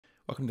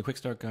Welcome to the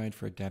Quickstart Guide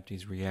for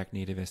Adapty's React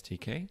Native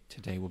SDK.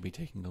 Today we'll be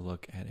taking a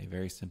look at a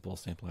very simple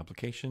sample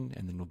application,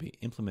 and then we'll be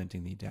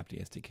implementing the Adapty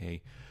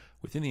SDK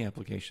within the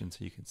application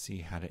so you can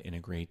see how to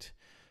integrate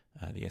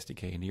the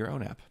SDK into your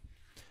own app.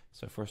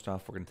 So first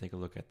off, we're going to take a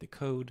look at the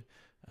code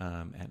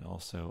and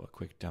also a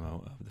quick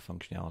demo of the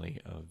functionality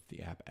of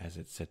the app as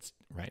it sits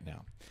right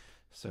now.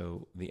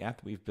 So the app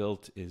that we've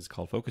built is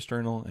called Focus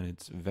Journal, and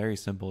it's very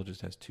simple. It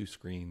just has two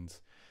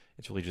screens.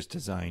 It's really just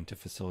designed to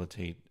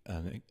facilitate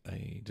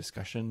a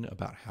discussion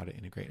about how to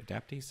integrate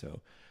Adapty.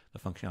 So the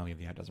functionality of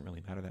the app doesn't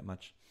really matter that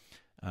much.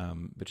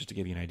 But just to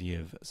give you an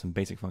idea of some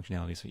basic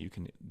functionality so you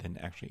can then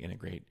actually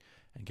integrate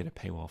and get a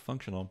paywall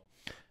functional.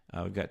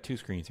 We've got two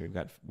screens here. We've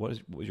got what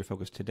was your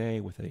focus today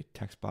with a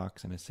text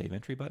box and a save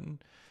entry button.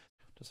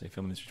 Just say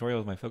filming this tutorial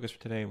is my focus for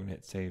today. We're going to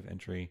hit save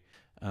entry.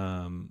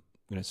 I'm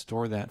going to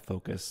store that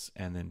focus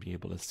and then be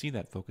able to see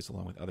that focus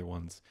along with other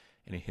ones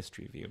in a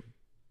history view.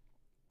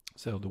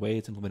 So the way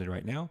it's implemented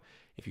right now,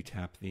 if you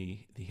tap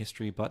the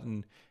history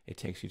button, it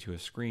takes you to a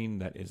screen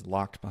that is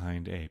locked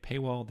behind a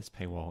paywall. This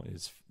paywall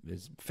is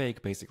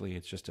fake. Basically,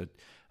 it's just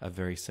a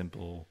very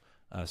simple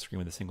screen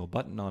with a single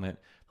button on it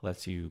that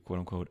lets you, quote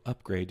unquote,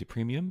 upgrade to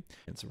premium.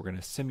 And so we're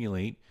going to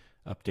simulate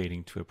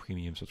updating to a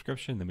premium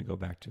subscription. Then we go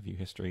back to view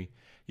history.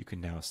 You can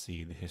now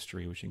see the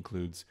history, which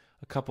includes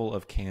a couple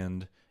of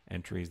canned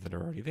entries that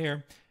are already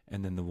there,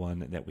 and then the one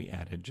that we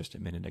added just a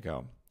minute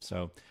ago.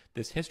 So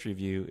this history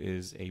view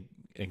is an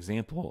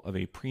example of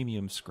a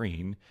premium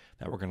screen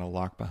that we're going to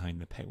lock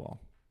behind the paywall.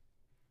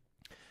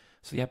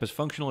 So the app is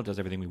functional. It does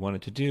everything we want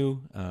it to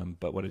do,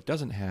 but what it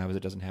doesn't have is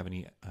it doesn't have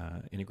any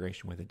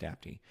integration with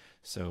Adapty.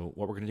 So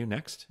what we're going to do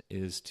next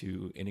is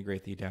to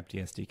integrate the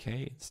Adapty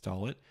SDK,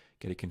 install it,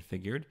 get it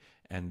configured,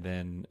 and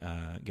then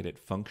get it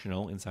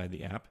functional inside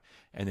the app,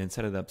 and then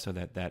set it up so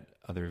that that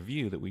other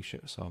view that we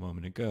saw a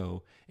moment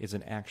ago is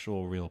an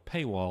actual real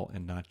paywall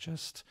and not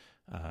just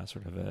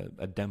sort of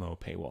a demo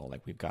paywall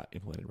like we've got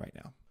implemented right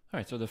now. All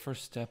right, so the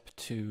first step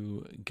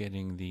to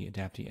getting the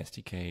Adapty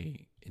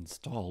SDK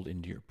installed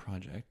into your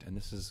project,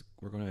 and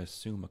we're going to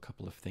assume a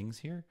couple of things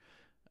here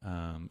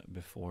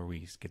before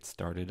we get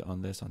started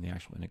on this, on the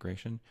actual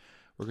integration.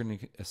 We're going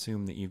to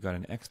assume that you've got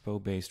an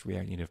Expo-based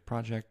React Native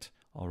project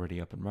already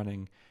up and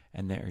running,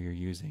 and that you're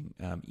using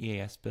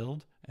EAS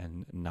Build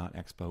and not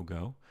Expo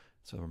Go.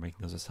 So we're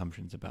making those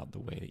assumptions about the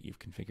way that you've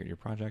configured your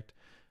project,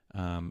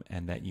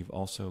 and that you've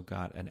also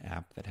got an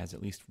app that has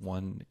at least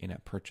one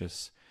in-app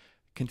purchase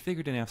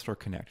configured in App Store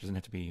Connect. It doesn't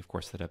have to be, of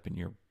course, set up in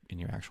your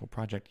actual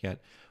project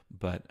yet,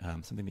 but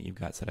something that you've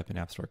got set up in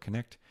App Store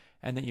Connect,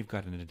 and that you've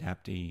got an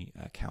Adapty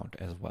account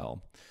as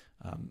well.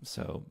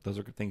 So those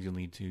are things you'll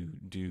need to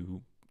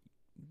do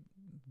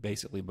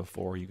basically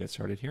before you get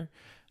started here,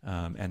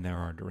 and there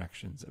are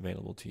directions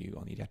available to you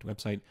on the Adapty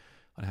website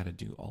on how to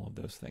do all of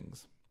those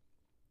things.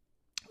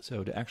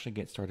 So to actually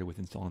get started with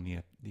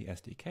installing the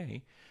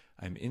SDK,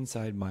 I'm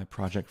inside my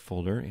project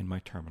folder in my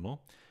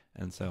terminal.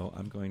 And so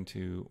I'm going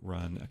to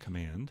run a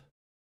command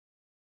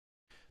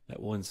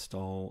that will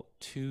install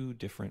two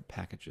different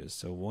packages.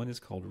 So one is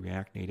called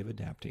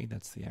react-native-adapty,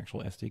 that's the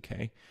actual SDK.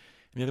 And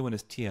the other one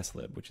is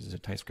tslib, which is a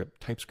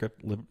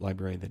TypeScript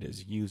library that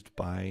is used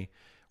by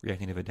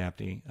React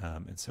Native-Adapty.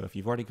 And so if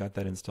you've already got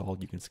that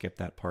installed, you can skip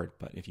that part.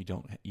 But if you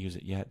don't use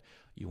it yet,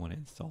 you want to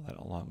install that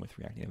along with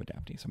React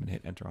Native-Adapty. So I'm going to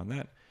hit enter on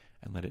that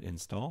and let it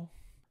install.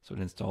 So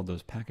it installed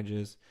those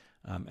packages.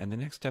 And the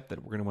next step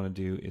that we're going to want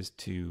to do is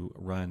to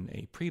run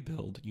a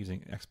pre-build using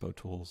Expo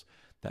tools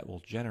that will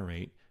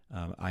generate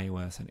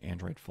iOS and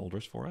Android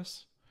folders for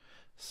us.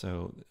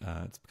 So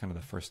it's kind of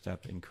the first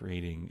step in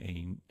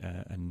creating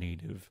a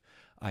native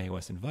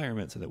iOS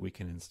environment so that we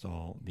can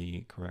install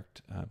the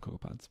correct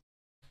CocoaPods.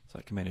 So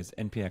that command is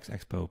npx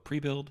expo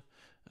prebuild,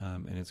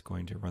 and it's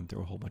going to run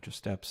through a whole bunch of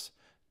steps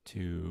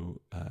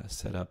to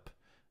set up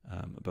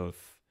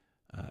both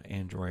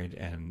Android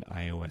and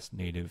iOS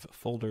native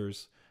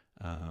folders.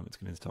 It's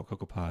going to install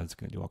CocoaPods, it's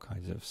going to do all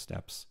kinds of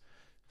steps.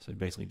 So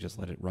basically just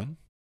let it run.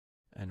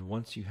 And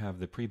once you have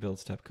the pre-build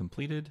step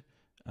completed,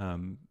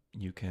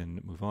 you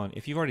can move on.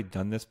 If you've already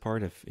done this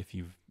part, if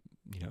you've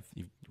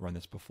run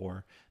this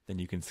before, then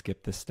you can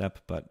skip this step.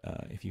 But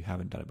if you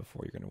haven't done it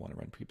before, you're going to want to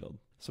run pre-build.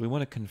 So we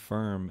want to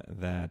confirm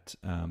that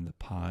the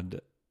pods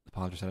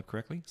are set up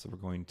correctly. So we're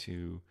going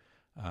to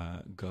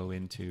go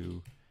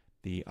into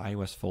the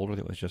iOS folder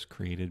that was just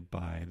created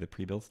by the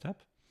pre-build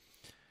step.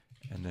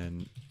 And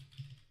then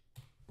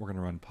we're going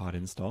to run pod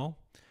install.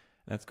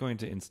 That's going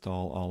to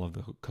install all of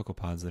the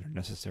CocoaPods that are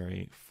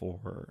necessary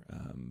for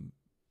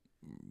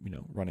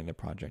running the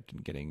project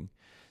and getting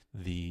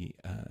the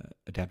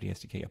Adapty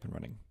SDK up and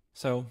running.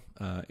 So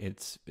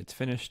it's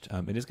finished.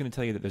 It is going to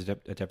tell you that there's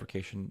a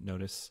deprecation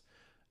notice.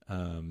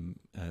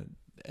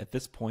 At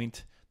this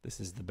point, this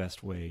is the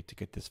best way to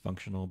get this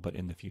functional, but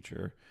in the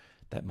future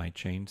that might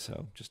change.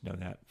 So just know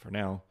that for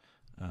now,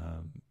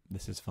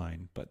 this is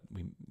fine, but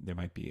there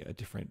might be a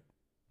different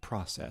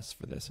process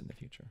for this in the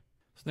future.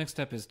 So the next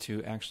step is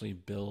to actually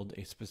build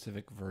a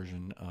specific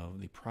version of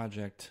the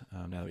project.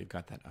 Now that we've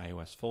got that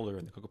iOS folder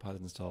and the CocoaPods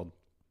installed,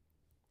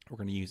 we're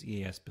going to use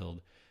EAS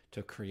Build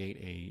to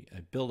create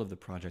a build of the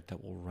project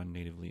that will run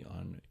natively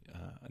on,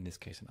 in this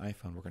case, an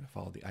iPhone. We're going to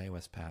follow the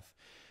iOS path.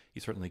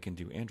 You certainly can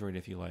do Android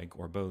if you like,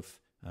 or both,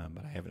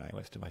 but I have an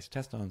iOS device to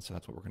test on, so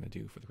that's what we're going to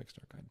do for the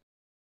Quickstart guide.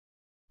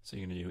 So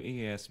you're going to do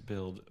EAS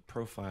Build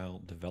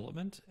Profile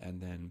Development,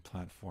 and then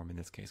Platform, in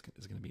this case,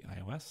 is going to be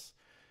iOS.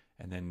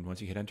 And then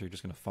once you hit enter, you're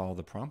just going to follow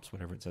the prompts,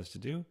 whatever it says to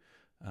do,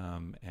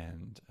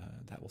 and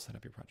that will set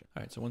up your project.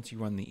 All right, so once you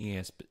run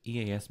the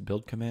EAS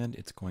build command,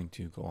 it's going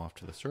to go off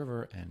to the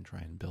server and try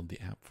and build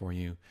the app for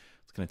you.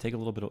 It's going to take a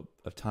little bit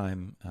of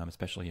time,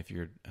 especially if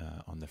you're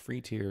on the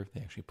free tier. They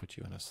actually put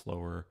you on a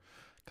slower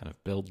kind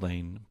of build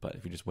lane, but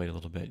if you just wait a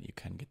little bit, you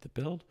can get the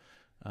build.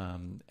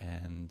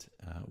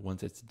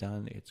 Once it's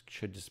done, it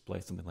should display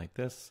something like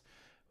this,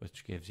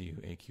 which gives you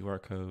a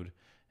QR code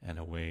and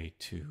a way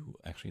to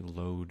actually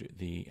load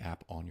the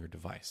app on your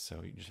device.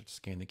 So you just have to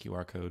scan the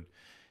QR code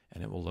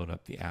and it will load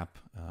up the app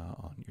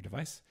on your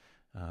device.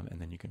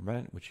 And then you can run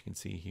it, which you can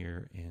see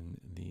here in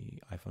the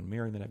iPhone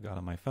mirroring that I've got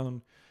on my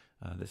phone.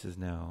 This is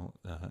now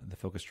the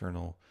Focus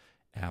Journal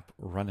app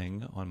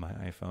running on my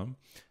iPhone.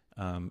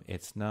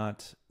 It's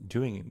not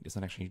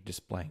actually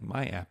displaying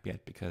my app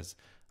yet because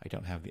I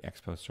don't have the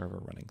Expo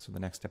server running. So the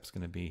next step is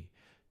going to be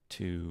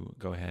to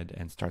go ahead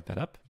and start that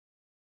up.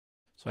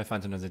 So I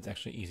find sometimes it's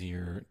actually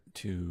easier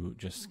to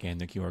just scan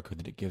the QR code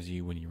that it gives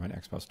you when you run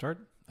Expo Start.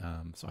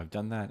 So I've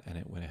done that, and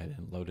it went ahead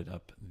and loaded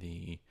up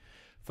the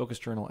Focus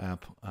Journal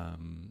app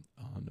on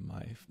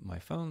my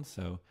phone.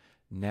 So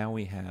now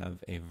we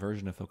have a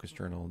version of Focus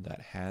Journal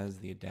that has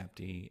the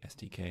Adapty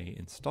SDK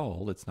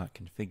installed. It's not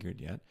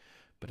configured yet,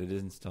 but it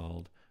is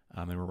installed.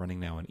 And we're running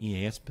now an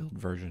EAS build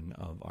version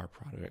of our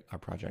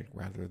project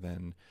rather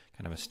than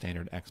kind of a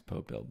standard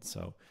Expo build.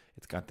 So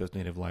it's got those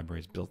native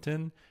libraries built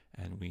in,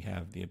 and we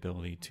have the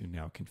ability to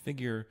now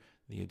configure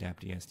the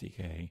Adapty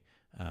SDK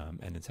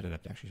and then set it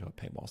up to actually show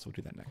a paywall. So we'll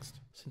do that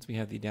next. Since we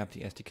have the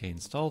Adapty SDK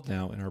installed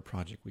now in our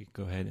project, we can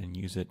go ahead and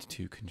use it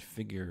to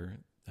configure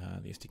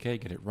the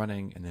SDK, get it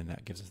running, and then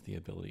that gives us the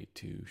ability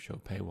to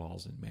show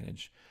paywalls and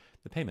manage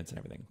the payments and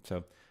everything.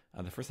 So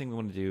the first thing we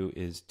want to do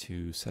is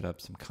to set up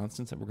some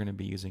constants that we're going to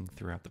be using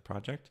throughout the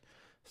project.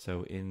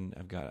 So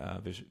I've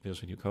got Visual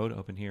Studio Code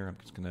open here. I'm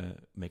just going to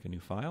make a new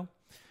file,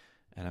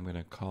 and I'm going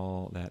to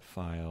call that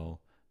file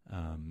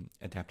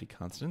Adapty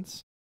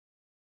Constants.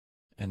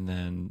 And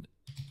then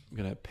I'm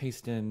going to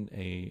paste in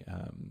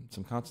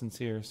some constants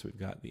here. So we've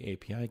got the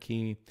API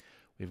key,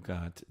 we've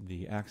got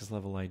the access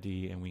level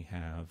ID, and we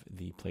have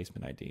the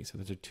placement ID. So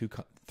those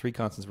are three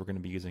constants we're going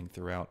to be using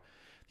throughout.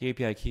 The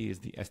API key is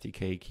the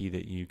SDK key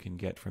that you can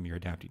get from your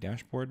Adapty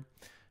dashboard.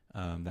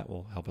 That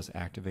will help us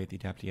activate the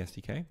Adapty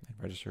SDK and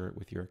register it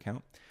with your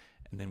account.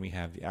 And then we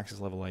have the access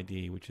level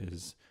ID, which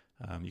is,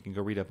 you can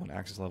go read up on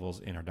access levels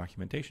in our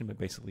documentation, but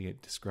basically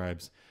it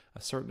describes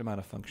a certain amount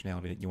of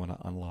functionality that you want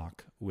to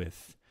unlock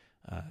with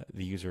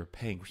the user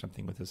paying for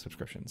something with a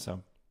subscription.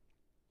 So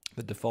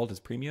the default is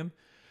premium,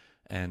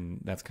 and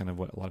that's kind of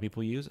what a lot of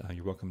people use.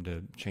 You're welcome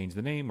to change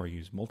the name or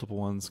use multiple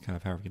ones, kind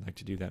of however you'd like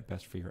to do that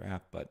best for your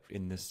app. But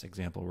in this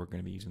example, we're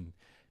going to be using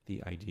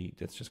the ID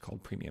that's just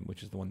called premium,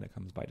 which is the one that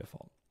comes by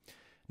default. And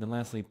then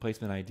lastly,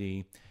 placement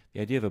ID.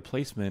 The idea of a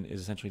placement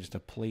is essentially just a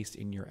place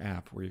in your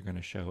app where you're going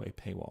to show a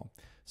paywall.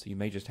 So you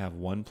may just have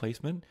one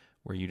placement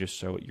where you just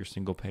show your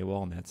single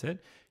paywall and that's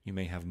it. You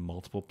may have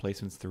multiple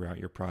placements throughout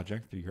your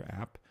project, through your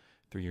app,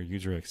 through your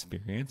user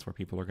experience, where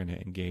people are going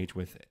to engage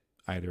with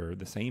either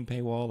the same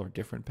paywall or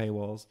different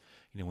paywalls,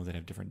 ones that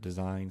have different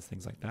designs,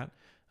 things like that.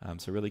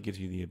 So it really gives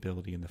you the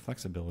ability and the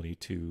flexibility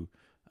to,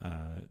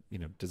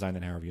 design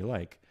that however you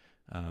like.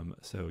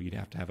 So you'd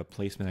have to have a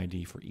placement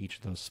ID for each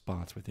of those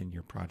spots within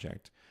your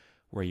project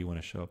where you want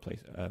to show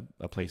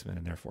a placement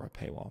and therefore a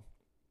paywall.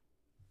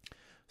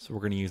 So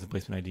we're going to use the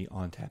placement ID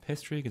on tab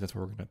history because that's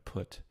where we're going to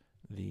put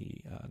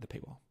the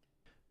paywall.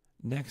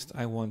 Next,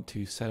 I want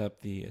to set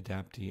up the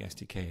Adapty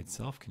SDK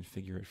itself,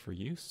 configure it for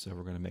use. So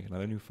we're going to make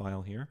another new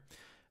file here,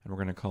 and we're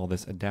going to call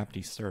this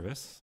Adapty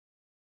Service.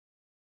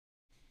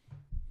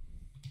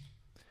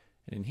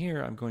 And in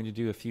here, I'm going to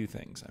do a few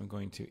things. I'm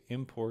going to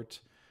import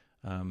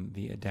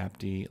the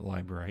Adapty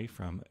library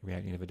from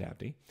React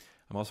Native-Adapty.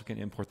 I'm also going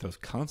to import those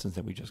constants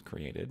that we just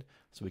created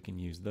so we can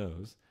use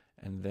those.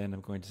 And then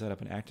I'm going to set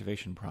up an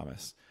activation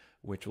promise,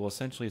 which will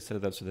essentially set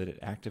it up so that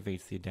it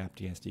activates the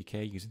Adapty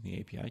SDK using the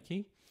API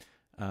key.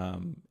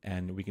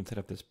 And we can set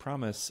up this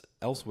promise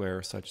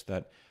elsewhere such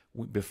that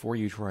before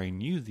you try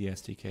and use the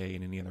SDK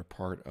in any other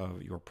part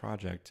of your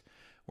project,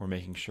 we're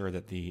making sure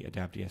that the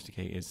Adapty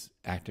SDK is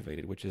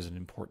activated, which is an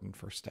important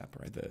first step,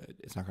 right?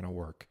 It's not going to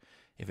work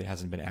if it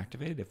hasn't been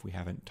activated, if we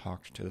haven't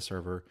talked to the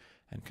server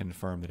and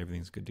confirmed that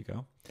everything's good to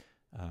go.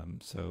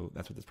 So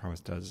that's what this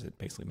promise does. It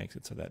basically makes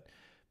it so that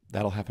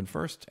that'll happen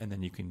first, and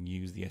then you can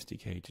use the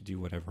SDK to do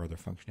whatever other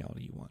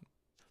functionality you want.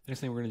 The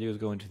next thing we're going to do is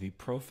go into the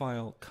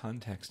profile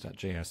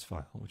context.js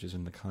file, which is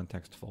in the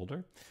context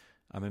folder,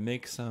 and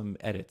make some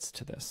edits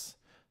to this.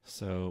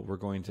 So we're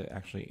going to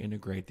actually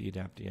integrate the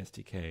Adapty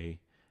SDK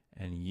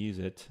and use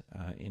it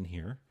in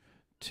here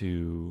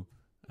to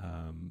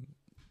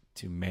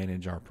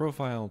manage our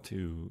profile,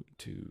 to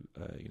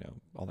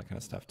all that kind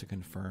of stuff to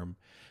confirm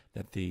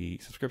that the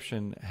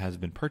subscription has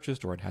been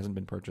purchased or it hasn't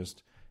been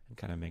purchased, and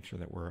kind of make sure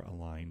that we're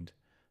aligned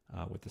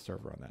with the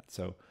server on that.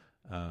 So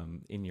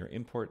in your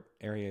import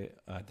area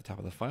at the top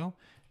of the file,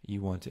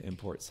 you want to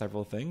import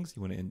several things.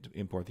 You want to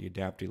import the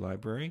Adapty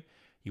library.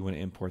 You want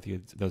to import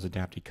those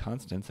Adapty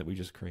constants that we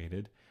just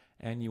created,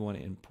 and you want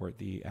to import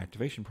the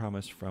activation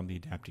promise from the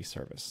Adapty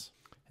service.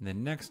 And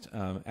then next,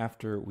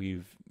 after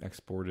we've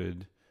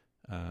exported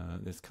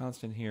this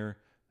constant here,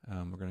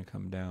 we're going to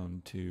come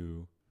down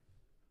to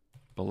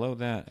below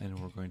that, and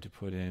we're going to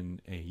put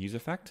in a use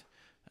effect,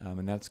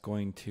 and that's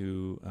going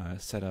to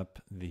set up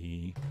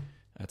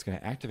it's going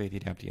to activate the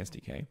Adapty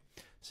SDK.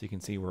 So you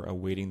can see we're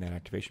awaiting that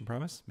activation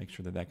promise. Make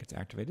sure that that gets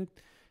activated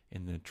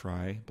in the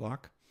try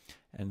block.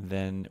 And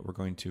then we're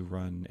going to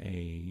run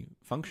a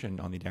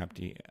function on the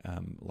Adapty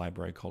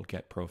library called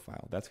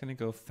getProfile. That's going to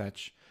go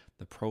fetch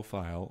the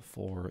profile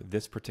for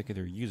this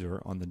particular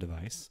user on the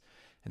device.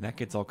 And that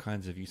gets all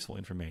kinds of useful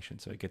information.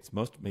 So it gets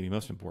maybe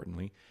most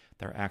importantly,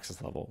 their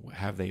access level.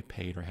 Have they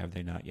paid or have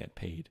they not yet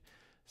paid?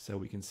 So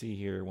we can see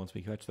here, once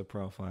we fetch the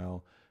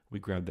profile, we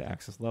grab the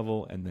access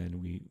level, and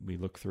then we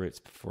look through it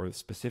for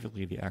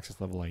specifically the access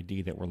level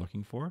ID that we're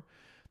looking for,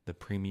 the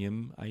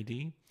premium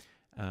ID.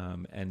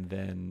 And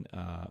then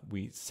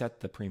we set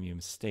the premium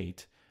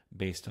state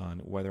based on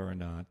whether or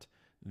not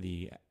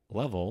the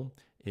level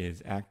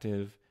is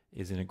active,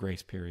 is in a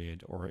grace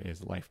period, or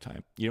is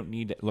lifetime. You don't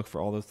need to look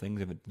for all those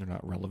things if they're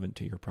not relevant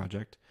to your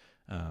project,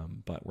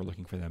 but we're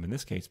looking for them in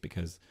this case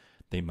because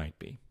they might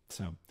be.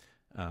 So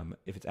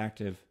if it's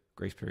active,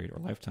 grace period, or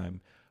lifetime,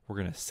 we're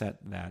going to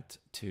set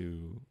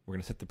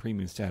the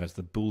premium status,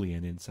 the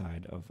Boolean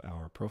inside of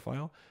our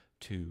profile,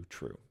 to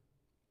true.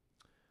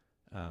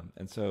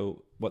 And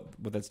so what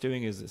that's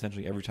doing is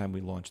essentially every time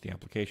we launch the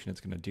application, it's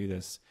going to do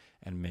this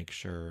and make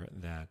sure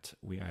that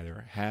we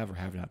either have or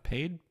have not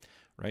paid,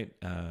 right?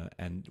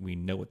 And we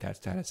know what that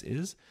status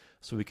is,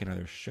 so we can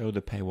either show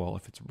the paywall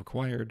if it's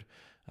required,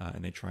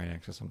 and they try and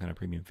access some kind of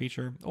premium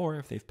feature, or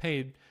if they've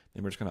paid,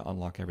 then we're just going to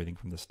unlock everything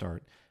from the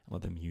start and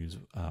let them use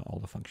all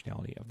the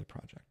functionality of the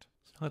project.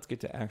 So let's get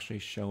to actually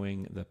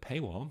showing the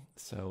paywall.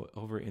 So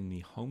over in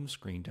the home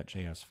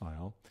screen.js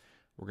file,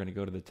 we're going to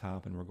go to the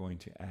top and we're going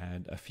to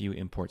add a few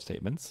import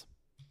statements.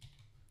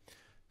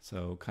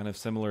 So kind of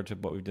similar to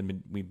what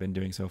we've been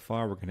doing so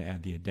far, we're going to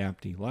add the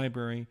Adapty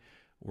library.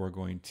 We're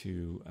going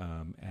to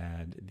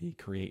add the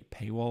create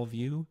paywall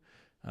view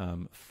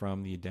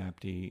from the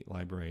Adapty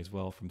library as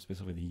well, from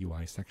specifically the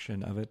UI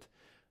section of it,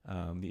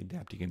 the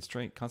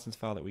Adapty constants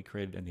file that we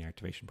created, and the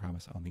activation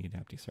promise on the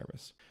Adapty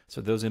service.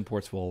 So those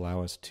imports will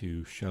allow us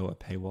to show a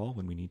paywall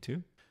when we need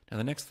to. Now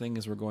the next thing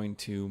is we're going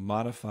to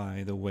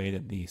modify the way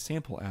that the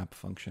sample app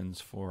functions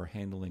for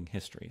handling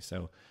history.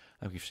 So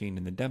like we've seen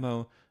in the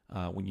demo,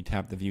 when you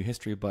tap the view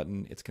history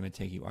button, it's going to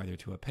take you either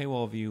to a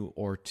paywall view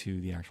or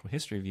to the actual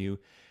history view,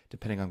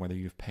 depending on whether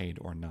you've paid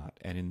or not.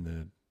 And in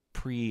the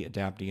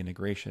pre-Adapty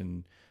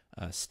integration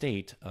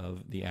state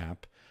of the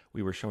app,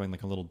 we were showing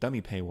like a little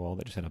dummy paywall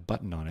that just had a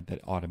button on it that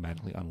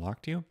automatically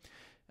unlocked you.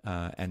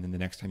 And then the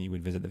next time you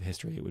would visit the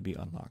history, it would be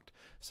unlocked.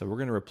 So we're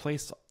going to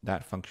replace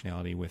that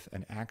functionality with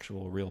an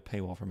actual real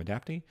paywall from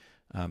Adapty,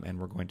 and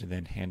we're going to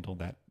then handle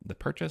the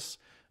purchase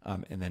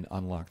and then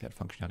unlock that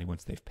functionality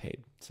once they've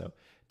paid. So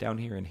down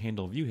here in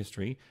handle view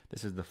history,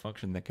 this is the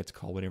function that gets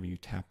called whenever you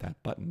tap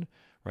that button.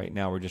 Right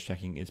now we're just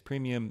checking is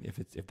premium.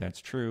 If that's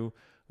true,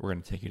 we're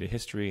going to take you to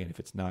history, and if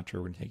it's not true,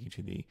 we're going to take you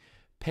to the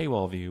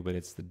paywall view, but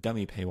it's the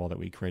dummy paywall that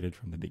we created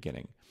from the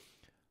beginning.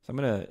 So I'm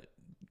going to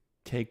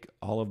take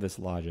all of this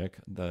logic,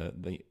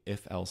 the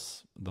if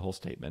else, the whole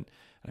statement,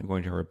 and I'm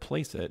going to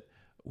replace it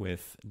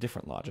with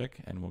different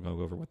logic, and we'll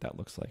go over what that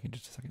looks like in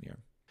just a second here.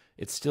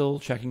 It's still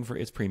checking for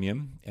its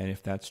premium, and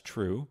if that's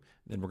true,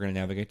 then we're going to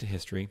navigate to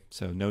history,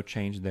 so no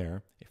change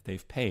there. If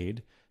they've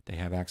paid, they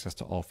have access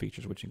to all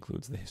features, which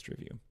includes the history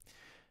view.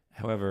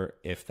 However,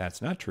 if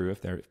that's not true,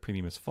 if their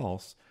premium is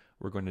false,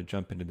 we're going to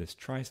jump into this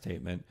try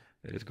statement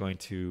that is going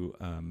to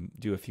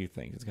do a few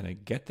things. It's going to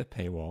get the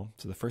paywall.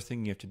 So the first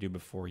thing you have to do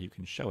before you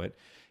can show it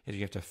is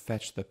you have to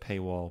fetch the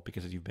paywall,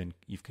 because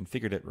you've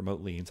configured it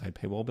remotely inside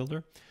Paywall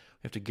Builder.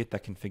 We have to get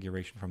that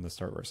configuration from the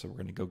server. So we're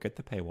going to go get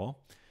the paywall,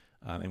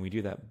 and we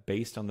do that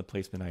based on the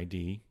placement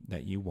ID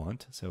that you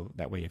want. So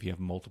that way, if you have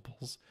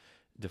multiples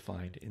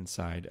defined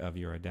inside of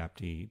your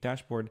Adapty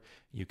dashboard,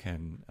 you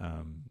can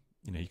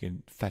you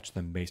can fetch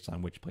them based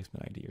on which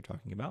placement ID you're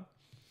talking about.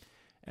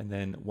 And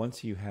then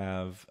once you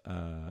have,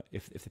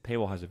 if the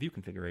paywall has a view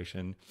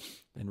configuration,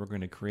 then we're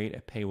going to create a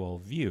paywall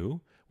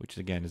view, which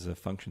again is a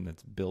function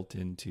that's built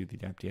into the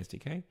Adapty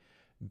SDK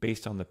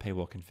based on the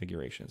paywall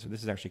configuration. So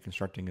this is actually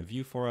constructing a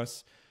view for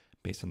us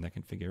based on that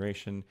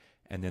configuration.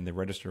 And then the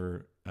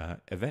register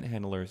event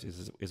handlers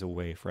is a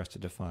way for us to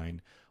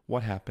define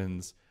what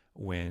happens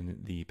when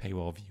the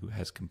paywall view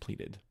has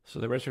completed. So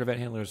the registered event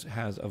handlers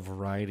has a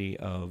variety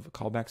of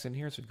callbacks in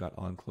here. So we've got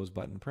on close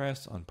button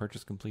press, on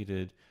purchase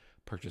completed,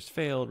 purchase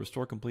failed,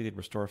 restore completed,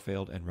 restore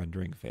failed, and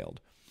rendering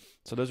failed.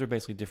 So those are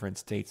basically different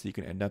states that you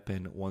can end up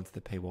in once the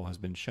paywall has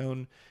been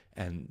shown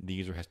and the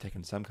user has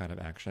taken some kind of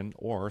action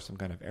or some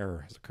kind of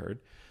error has occurred.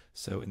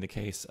 So in the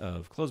case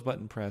of close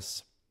button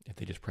press, if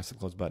they just press the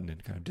close button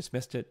and kind of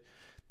dismissed it,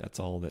 that's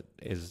all that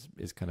is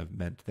kind of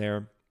meant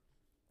there.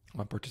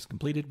 On purchase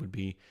completed would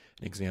be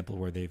an example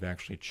where they've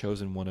actually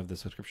chosen one of the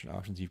subscription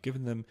options you've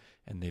given them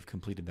and they've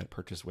completed that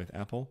purchase with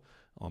Apple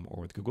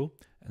or with Google.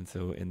 And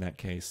so in that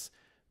case,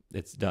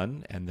 it's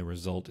done and the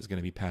result is going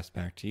to be passed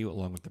back to you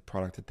along with the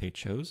product that they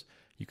chose.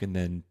 You can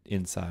then,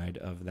 inside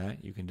of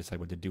that, you can decide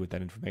what to do with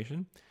that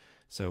information.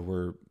 So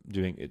we're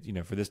doing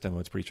it, for this demo,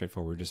 it's pretty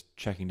straightforward. We're just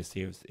checking to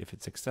see if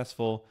it's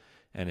successful.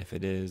 And if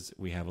it is,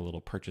 we have a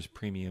little purchase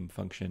premium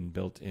function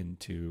built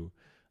into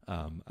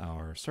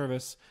our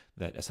service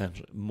that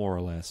essentially more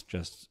or less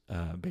just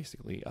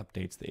basically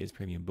updates the is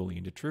premium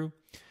boolean to true.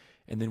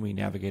 And then we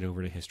navigate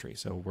over to history.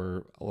 So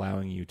we're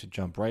allowing you to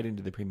jump right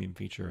into the premium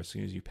feature as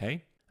soon as you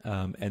pay.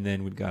 And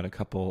then we've got a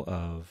couple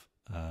of,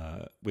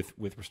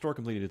 with restore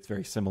completed, it's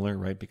very similar,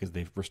 right? Because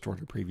they've restored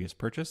your previous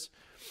purchase.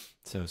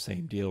 So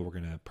same deal, we're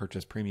going to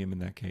purchase premium in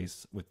that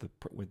case with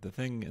the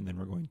thing, and then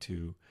we're going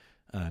to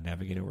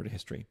navigate over to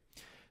history.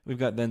 We've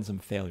got then some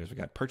failures. We've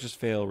got purchase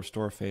fail,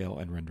 restore fail,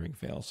 and rendering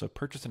fail. So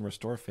purchase and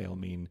restore fail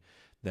mean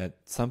that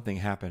something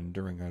happened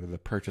during either the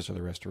purchase or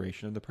the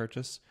restoration of the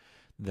purchase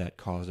that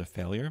caused a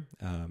failure.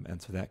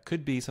 And so that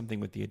could be something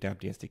with the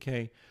Adapty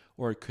SDK,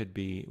 or it could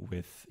be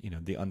with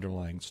the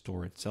underlying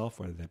store itself,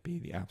 whether that be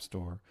the App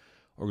Store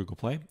or Google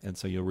Play. And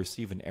so you'll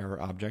receive an error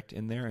object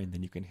in there, and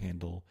then you can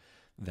handle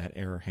that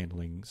error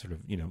handling sort of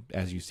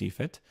as you see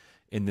fit.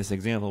 In this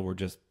example, we're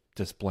just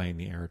displaying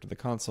the error to the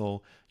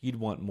console. You'd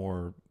want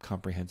more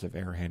comprehensive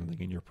error handling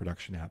in your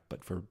production app,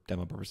 but for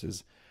demo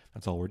purposes,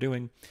 that's all we're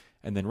doing.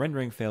 And then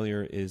rendering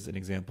failure is an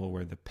example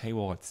where the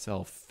paywall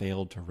itself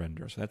failed to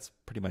render. So that's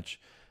pretty much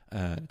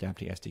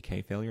Adapty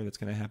SDK failure that's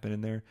going to happen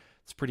in there.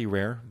 It's pretty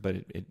rare, but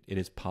it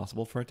is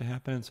possible for it to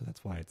happen, so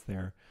that's why it's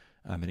there.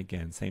 And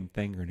again, same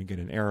thing, you're going to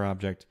get an error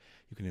object.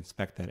 You can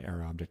inspect that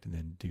error object and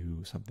then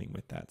do something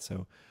with that.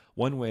 So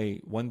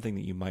one thing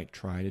that you might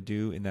try to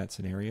do in that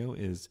scenario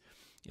is,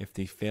 if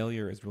the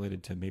failure is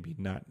related to maybe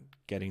not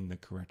getting the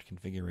correct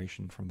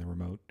configuration from the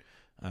remote,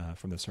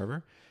 from the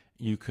server,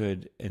 you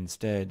could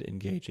instead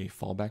engage a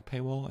fallback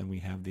paywall, and we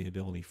have the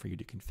ability for you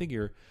to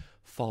configure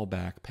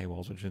fallback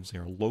paywalls, which essentially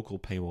are local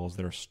paywalls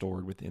that are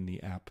stored within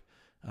the app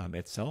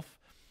itself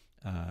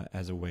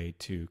as a way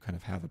to kind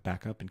of have a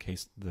backup in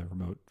case the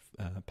remote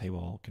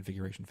paywall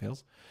configuration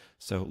fails.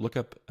 So look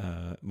up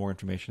more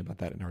information about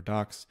that in our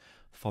docs,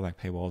 fallback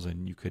paywalls,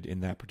 and you could, in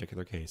that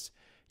particular case,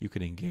 you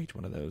could engage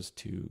one of those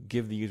to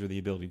give the user the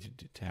ability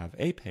to have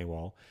a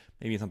paywall.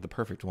 Maybe it's not the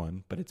perfect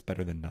one, but it's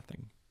better than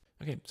nothing.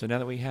 Okay, so now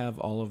that we have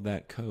all of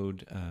that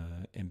code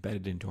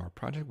embedded into our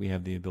project, we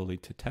have the ability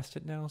to test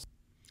it now.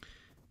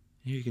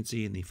 Here you can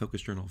see in the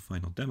Focus Journal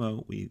final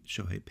demo, we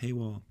show a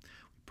paywall,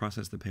 we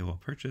process the paywall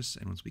purchase,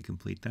 and once we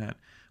complete that,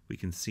 we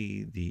can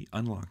see the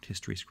unlocked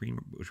history screen,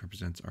 which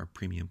represents our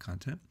premium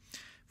content.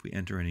 If we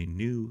enter in a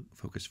new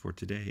focus for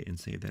today and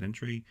save that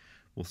entry,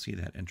 we'll see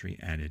that entry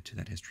added to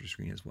that history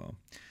screen as well.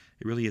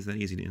 It really is that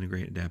easy to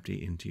integrate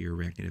Adapty into your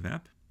React Native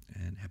app,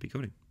 and happy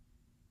coding.